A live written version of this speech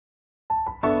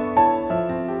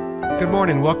Good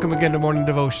morning. Welcome again to Morning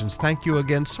Devotions. Thank you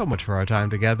again so much for our time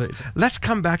together. Let's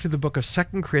come back to the book of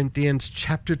 2 Corinthians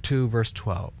chapter 2, verse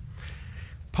 12.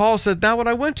 Paul said, "Now when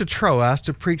I went to Troas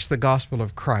to preach the gospel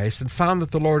of Christ and found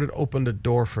that the Lord had opened a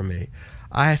door for me,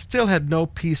 I still had no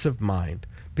peace of mind,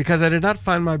 because I did not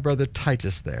find my brother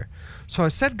Titus there. So I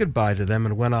said goodbye to them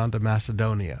and went on to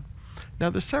Macedonia."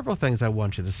 Now there's several things I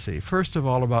want you to see. First of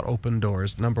all, about open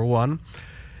doors. Number one,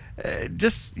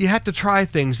 you have to try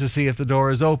things to see if the door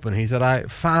is open. He said, I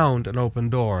found an open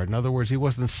door. In other words, he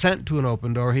wasn't sent to an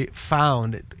open door. He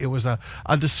found it. It was a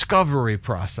discovery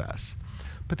process.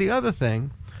 But the other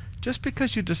thing, just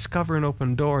because you discover an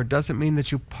open door doesn't mean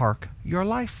that you park your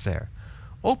life there.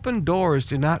 Open doors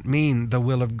do not mean the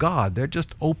will of God. They're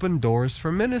just open doors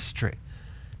for ministry.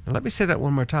 Now let me say that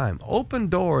one more time. Open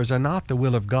doors are not the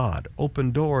will of God.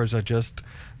 Open doors are just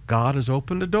God has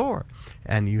opened a door,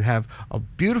 and you have a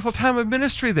beautiful time of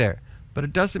ministry there, but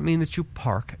it doesn't mean that you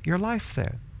park your life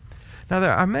there. Now,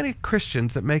 there are many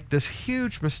Christians that make this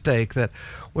huge mistake that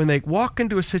when they walk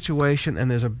into a situation and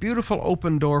there's a beautiful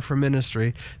open door for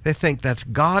ministry, they think that's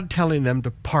God telling them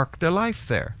to park their life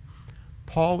there.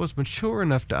 Paul was mature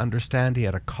enough to understand he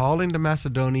had a calling to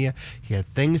Macedonia. He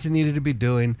had things he needed to be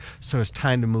doing, so it's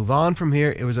time to move on from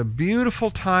here. It was a beautiful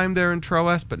time there in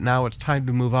Troas, but now it's time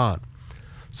to move on.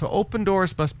 So open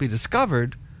doors must be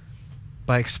discovered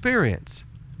by experience,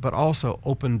 but also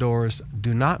open doors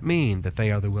do not mean that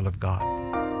they are the will of God.